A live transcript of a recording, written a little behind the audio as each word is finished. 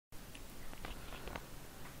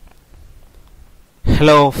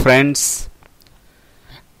Hello friends,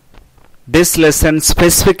 this lesson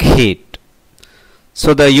specific heat.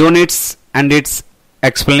 So the units and its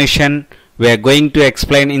explanation we are going to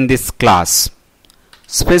explain in this class.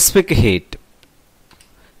 Specific heat.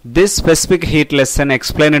 This specific heat lesson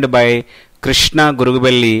explained by Krishna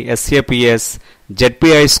Gurugubelli, SAPS,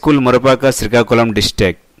 ZP High School, Murupaka, Srikakulam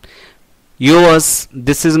district. Viewers,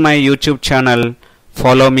 this is my YouTube channel.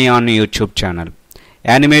 Follow me on YouTube channel.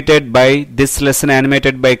 Animated by this lesson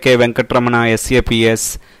animated by K. Venkatramana,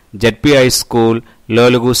 SAPS, ZP High School,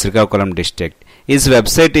 Lolugu, Srikakulam district. His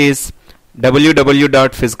website is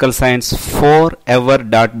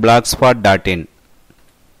www.physicalscience4ever.blogspot.in.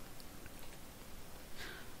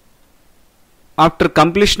 After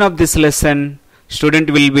completion of this lesson, student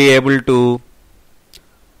will be able to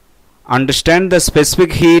understand the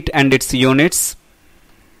specific heat and its units,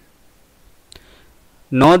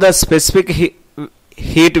 know the specific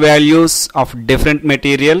heat values of different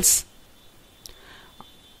materials,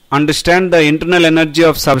 understand the internal energy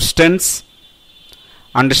of substance,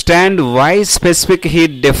 understand why specific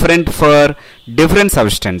heat different for different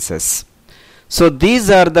substances. So these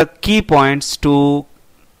are the key points to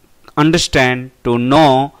understand, to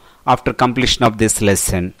know after completion of this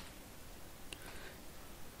lesson.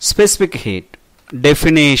 Specific heat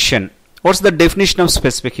definition. What's the definition of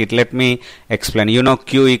specific heat? Let me explain. You know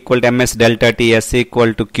Q equal to ms delta T, S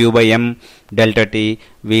equal to Q by M delta T.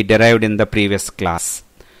 We derived in the previous class.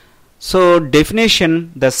 So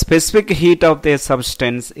definition, the specific heat of the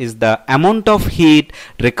substance is the amount of heat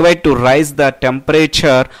required to rise the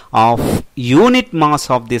temperature of unit mass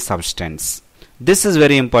of the substance. This is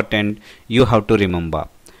very important. You have to remember.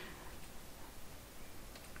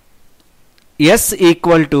 S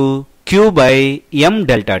equal to Q by M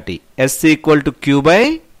delta T. S equal to Q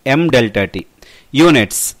by M delta T.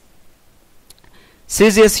 Units.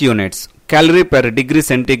 CGS units. Calorie per degree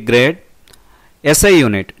centigrade. SI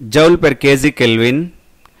unit. Joule per kg Kelvin.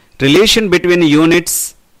 Relation between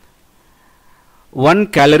units. 1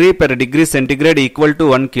 calorie per degree centigrade equal to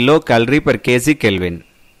 1 kilocalorie per kg Kelvin.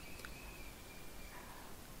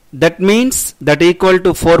 That means that equal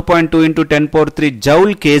to 4.2 into 10 power 3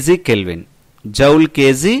 joule kg Kelvin. Joule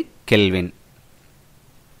kg Kelvin.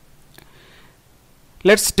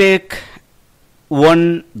 Let's take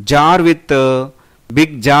one jar with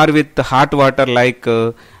big jar with hot water like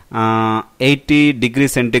 80 degree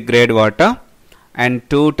centigrade water, and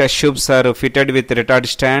two test tubes are fitted with retard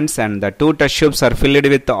stands, and the two test tubes are filled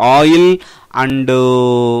with oil and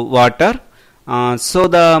water. So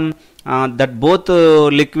the that both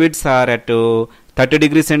liquids are at 30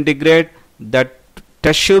 degree centigrade. That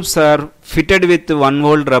test tubes are fitted with 1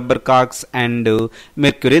 volt rubber cocks and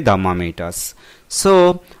mercury thermometers.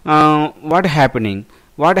 So what happening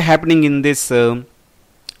in this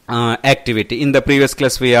activity? In the previous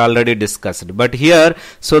class we already discussed, but here,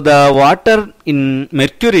 so the water in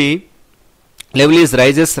mercury level is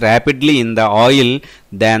rises rapidly in the oil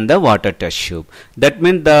than the water test tube. That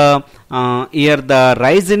means the here the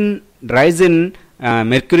rise in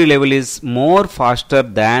mercury level is more faster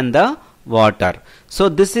than the water. So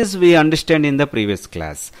this is we understand in the previous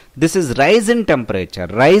class. This is rise in temperature,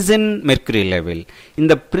 rise in mercury level. In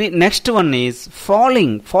the next one is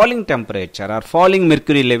falling temperature or falling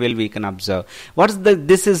mercury level we can observe. What's the,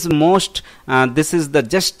 this is most, this is the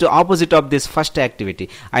just opposite of this first activity.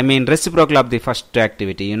 I mean reciprocal of the first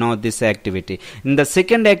activity, you know, this activity. In the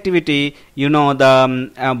second activity, you know,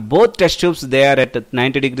 the both test tubes they are at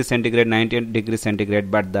 90 degree centigrade, 90 degree centigrade,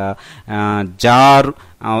 but the jar,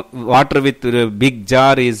 water with big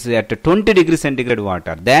jar is at 20 degree centigrade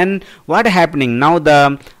water. Then what happening? Now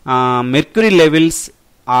the mercury levels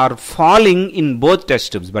are falling in both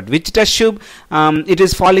test tubes, but which test tube? It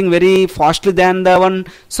is falling very fastly than the one.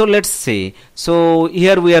 So let's see. So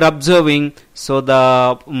here we are observing, so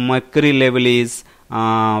the mercury level is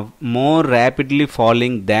more rapidly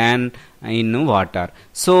falling than in water.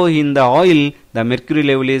 So in the oil the mercury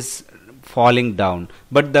level is falling down,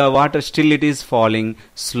 but the water still it is falling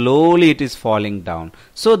slowly, it is falling down.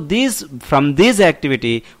 So these, from this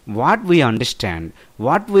activity what we understand,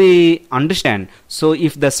 so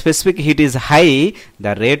if the specific heat is high,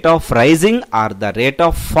 the rate of rising or the rate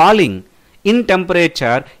of falling in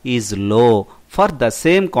temperature is low for the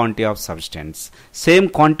same quantity of substance. Same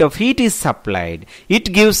quantity of heat is supplied.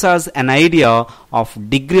 It gives us an idea of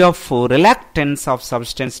degree of reluctance of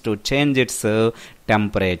substance to change its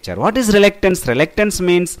temperature. What is reluctance? Reluctance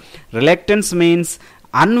means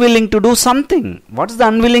unwilling to do something. What is the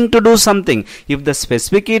unwilling to do something? If the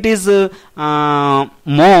specific heat is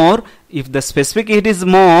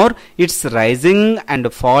more, its rising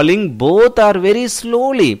and falling both are very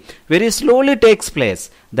slowly takes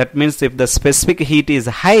place. That means if the specific heat is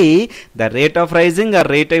high, the rate of rising or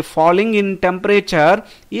rate of falling in temperature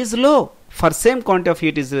is low. For same quantity of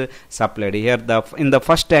heat is supplied. Here in the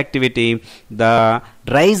first activity, the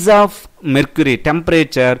rise of mercury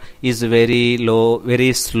temperature is very low,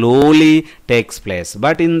 very slowly takes place.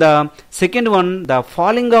 But in the second one, the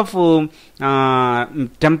falling of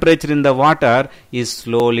temperature in the water is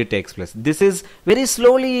slowly takes place. This is very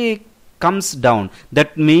slowly comes down.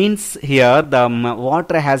 That means here the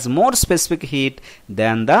water has more specific heat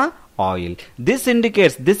than the oil. This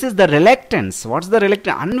indicates this is the reluctance. What's the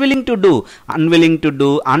reluctance? Unwilling to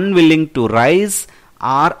rise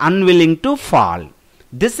or unwilling to fall.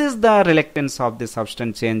 This is the reluctance of the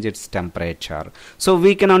substance change its temperature. So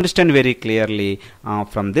we can understand very clearly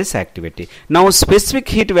from this activity. Now specific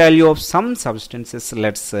heat value of some substances,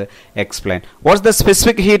 let's explain. What's the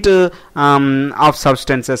specific heat of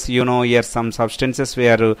substances? You know, here some substances we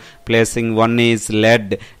are placing. One is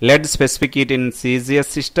lead specific heat in CBSE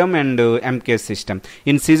system and MK system.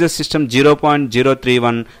 In CBSE system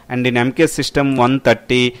 0.031 and in MK system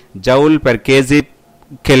 130 joule per kg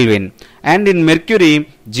Kelvin, and in mercury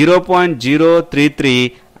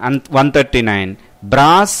 0.033 and 139,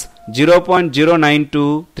 brass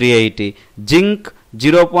 0.092 380, zinc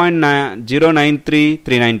 0.093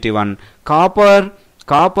 391, copper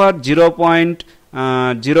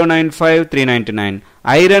 0.095 399,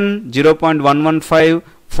 iron 0.115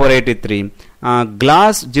 483,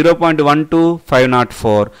 glass 0.12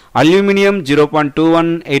 504, aluminium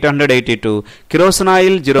 0.21 882, kerosene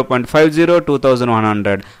oil 0.50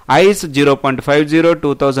 2100, ice 0.50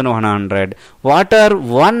 2100, water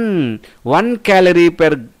 1 calorie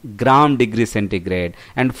per gram degree centigrade,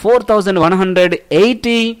 and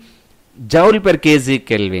 4180 joule per kg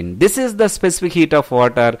Kelvin. This is the specific heat of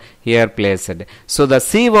water here placed. So the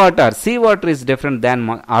seawater is different than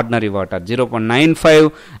ordinary water,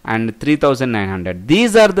 0.95 and 3900.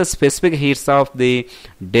 These are the specific heats of the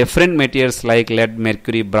different materials like lead,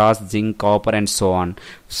 mercury, brass, zinc, copper and so on.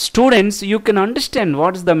 Students, you can understand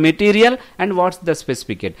what is the material and what's the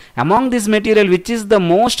specific heat. Among this material, which is the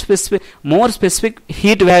more specific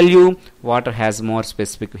heat value? Water has more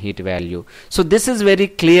specific heat value. So this is very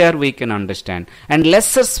clear, we can understand. And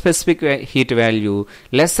lesser specific heat value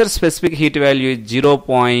is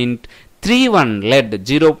 0.31, lead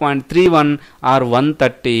 0.31 or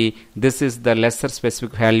 130. This is the lesser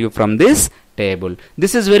specific value from this table.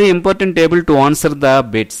 This is very important table to answer the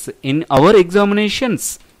bits in our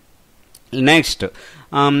examinations. Next,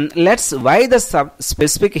 let's why the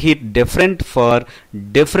specific heat different for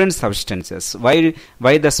different substances. Why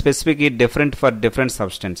the specific heat different for different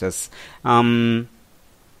substances?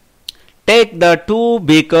 Take the two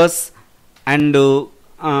beakers and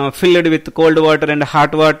fill it with cold water and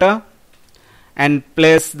hot water, and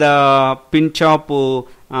place the pinch of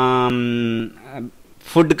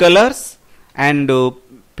food colors and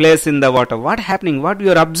place in the water. What happening? What we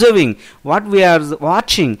are observing? What we are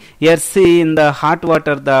watching? Here, see, in the hot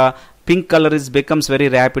water, the pink color becomes very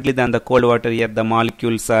rapidly than the cold water. Here, the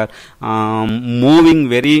molecules are moving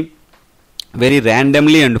very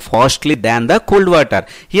randomly and fastly than the cold water.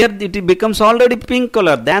 Here it becomes already pink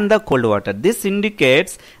color than the cold water. This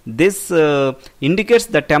indicates the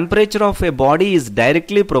temperature of a body is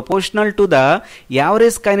directly proportional to the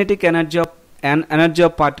average kinetic energy of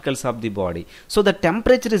particles of the body. So the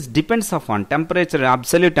temperature depends upon temperature.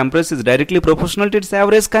 Absolute temperature is directly proportional to its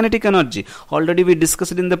average kinetic energy. Already we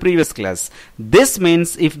discussed in the previous class. This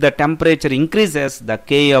means if the temperature increases, the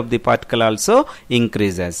K of the particle also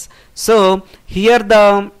increases. So here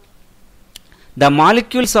the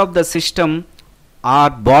molecules of the system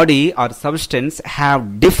or body or substance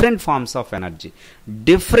have different forms of energy.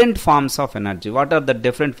 What are the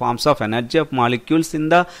different forms of energy of molecules in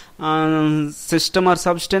the system or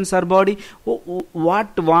substance or body?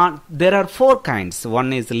 There are four kinds.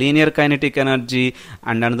 One is linear kinetic energy,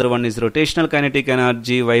 and another one is rotational kinetic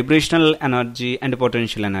energy, vibrational energy, and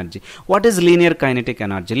potential energy. What is linear kinetic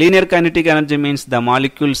energy? Linear kinetic energy means the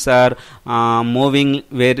molecules are moving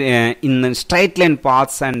in straight line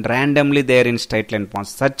paths, and randomly they are in straight line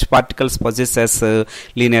paths. Such particles possess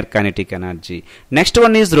linear kinetic energy. Next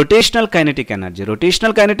one is rotational kinetic energy.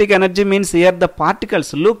 Rotational kinetic energy means here the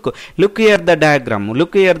particles, look here the diagram,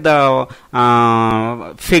 look here the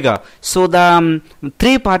figure. So the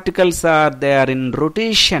three particles are there in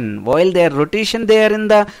rotation. While they are rotation, they are in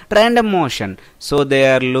the random motion. So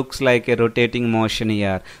there looks like a rotating motion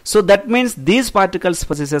here. So that means these particles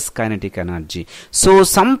possesses kinetic energy. So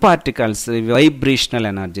some particles vibrational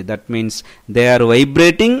energy. That means they are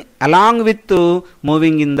vibrating along with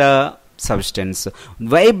moving in the substance,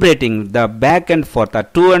 vibrating the back and forth,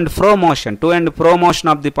 to and fro motion. To and fro motion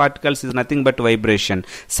of the particles is nothing but vibration.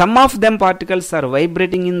 Some of them particles are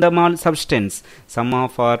vibrating in the substance. Some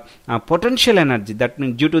of are potential energy. That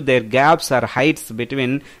means due to their gaps or heights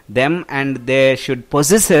between them, and they should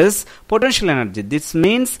possesses potential energy. This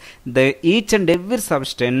means the each and every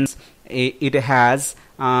substance it has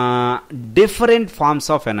different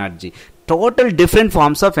forms of energy. Total different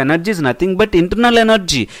forms of energy is nothing but internal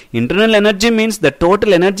energy. Internal energy means the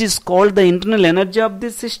total energy is called the internal energy of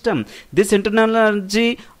this system. This internal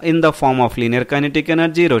energy in the form of linear kinetic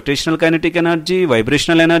energy, rotational kinetic energy,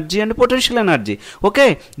 vibrational energy, and potential energy.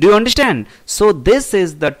 Okay, do you understand? So this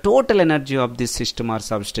is the total energy of this system or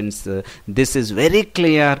substance. This is very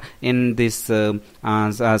clear in this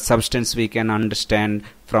substance we can understand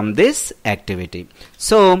from this activity.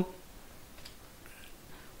 So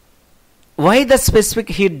why the specific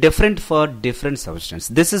heat different for different substance?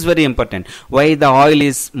 This is very important. Why the oil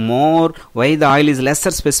is more, why the oil is lesser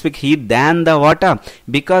specific heat than the water?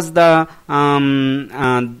 Because the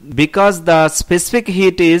specific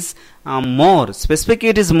heat is more. Specific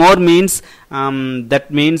heat is more means that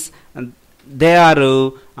means they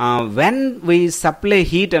are when we supply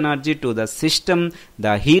heat energy to the system,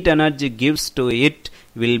 the heat energy gives to it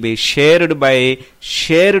will be shared by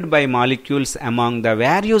molecules among the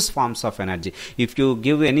various forms of energy. If you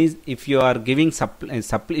give any, if you are giving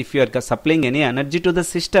if you are supplying any energy to the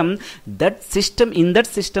system, in that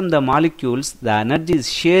system the molecules, the energy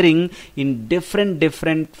is sharing in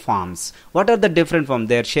different forms. What are the different forms?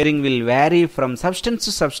 Their sharing will vary from substance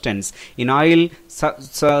to substance. In oil,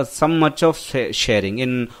 some much of sharing.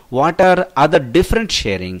 In water, other different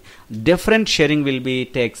sharing will be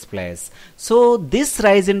takes place. So this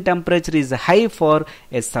rise in temperature is high for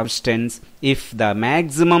a substance if the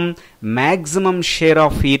maximum share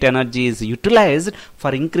of heat energy is utilized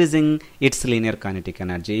for increasing its linear kinetic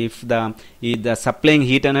energy. If the supplying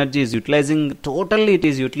heat energy is utilizing totally, it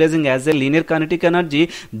is utilizing as a linear kinetic energy,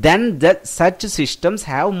 then such systems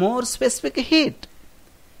have more specific heat.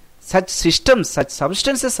 Such systems, such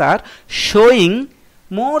substances are showing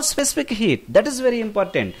more specific heat. That is very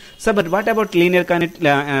important. So, but what about linear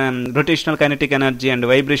rotational kinetic energy and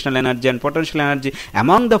vibrational energy and potential energy?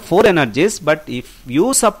 Among the four energies, but if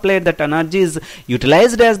you supply that energy is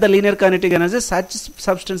utilized as the linear kinetic energy, such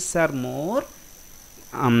substances are more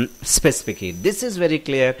specific heat. This is very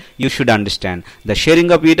clear. You should understand. The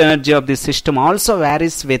sharing of heat energy of this system also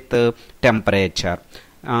varies with temperature.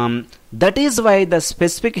 That is why the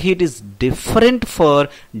specific heat is different for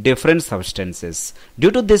different substances.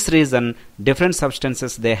 Due to this reason, different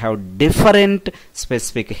substances, they have different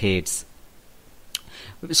specific heats.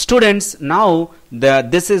 Students, now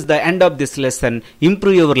this is the end of this lesson.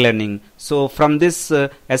 Improve your learning. So from this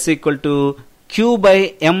S equal to Q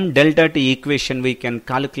by M delta T equation, we can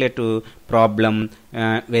calculate problem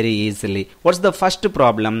very easily. What's the first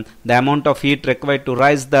problem? The amount of heat required to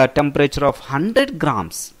rise the temperature of 100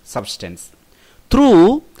 grams substance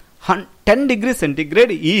through 10 degrees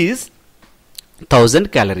centigrade is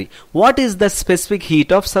 1000 calorie. What is the specific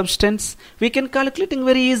heat of substance? We can calculating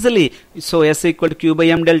very easily. So S equal to Q by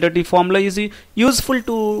M delta T formula is useful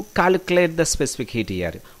to calculate the specific heat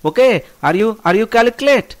here. Okay, are you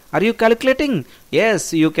calculating?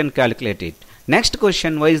 Yes, you can calculate it. Next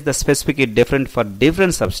question, why is the specific heat different for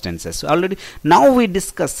different substances? Already now we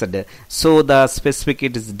discussed. So the specific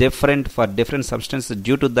heat is different for different substances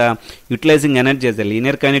due to the utilizing energy as a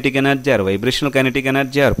linear kinetic energy or vibrational kinetic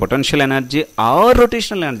energy or potential energy or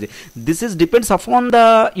rotational energy. This is depends upon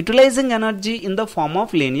the utilizing energy in the form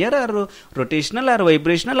of linear or rotational or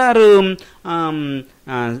vibrational or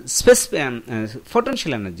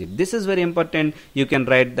potential energy. This is very important. You can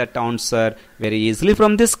write that answer very easily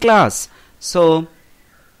from this class. So,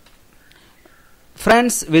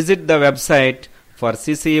 friends, visit the website for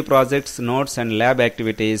CCE projects, notes and lab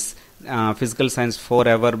activities, physical science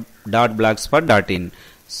forever.blogspot.in.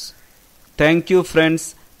 Thank you,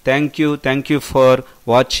 friends. Thank you for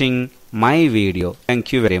watching my video.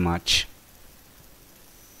 Thank you very much.